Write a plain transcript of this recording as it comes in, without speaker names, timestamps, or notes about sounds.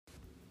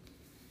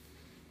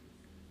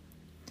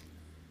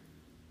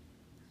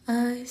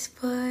I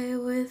spy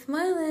with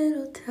my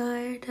little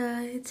tired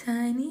eye,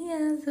 tiny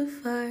as a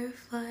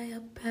firefly, a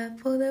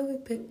pebble that we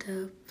picked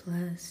up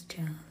last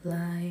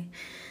July.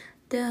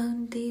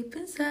 Down deep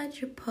inside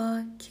your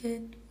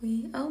pocket,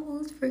 we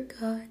almost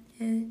forgot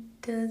it.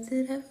 Does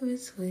it ever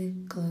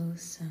swing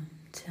close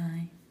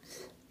sometimes?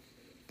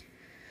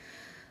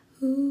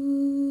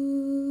 Ooh.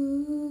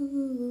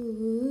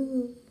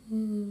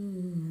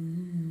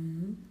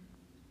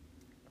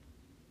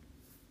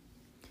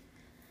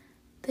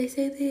 They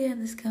say the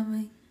end is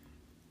coming.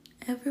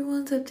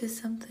 Everyone's up to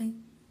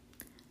something.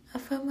 I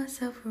find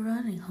myself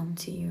running home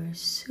to your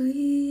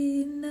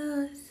sweet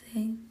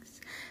nothings.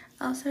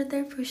 Outside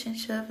there pushing,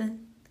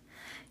 shoving.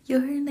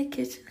 You're in the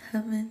kitchen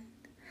humming.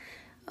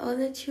 All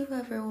that you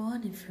ever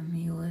wanted from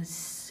me was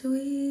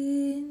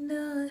sweet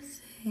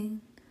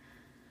nothing.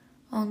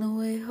 On the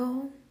way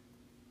home,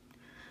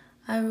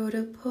 I wrote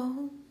a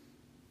poem.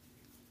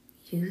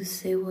 You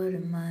say, what a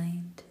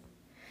mind.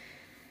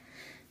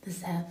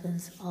 This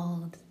happens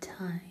all the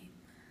time.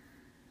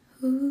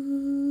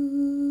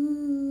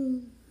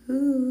 Ooh,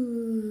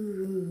 ooh.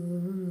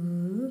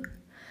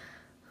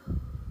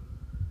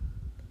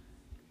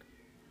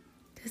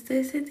 'Cause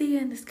they say the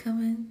end is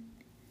coming.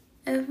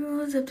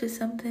 Everyone's up to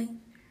something.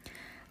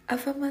 I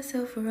find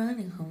myself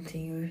running home to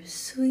your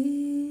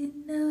sweet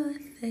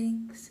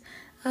nothings.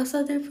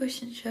 Outside there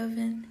pushing,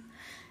 shoving.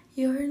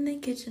 You're in the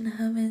kitchen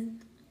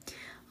humming.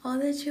 All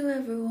that you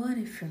ever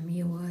wanted from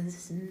me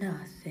was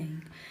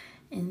nothing.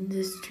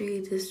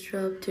 Industry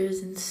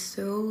disruptors and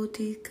soul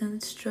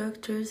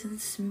deconstructors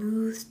and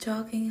smooth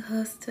talking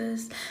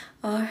hustlers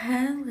are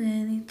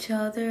handling each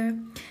other,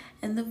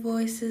 and the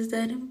voices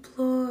that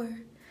implore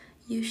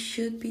you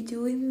should be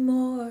doing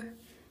more.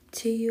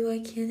 To you I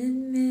can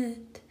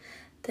admit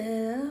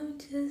that I'm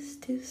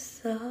just too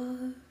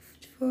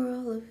soft for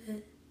all of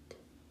it.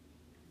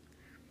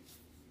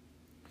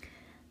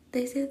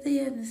 They say the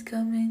end is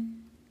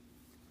coming.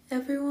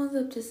 Everyone's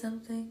up to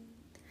something.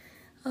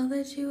 All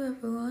that you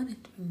ever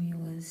wanted from me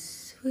was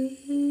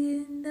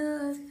sweet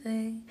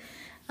nothing.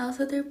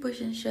 Outside there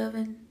pushing,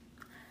 shoving.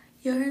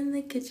 You're in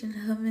the kitchen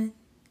humming.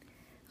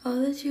 All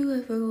that you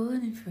ever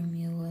wanted from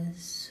me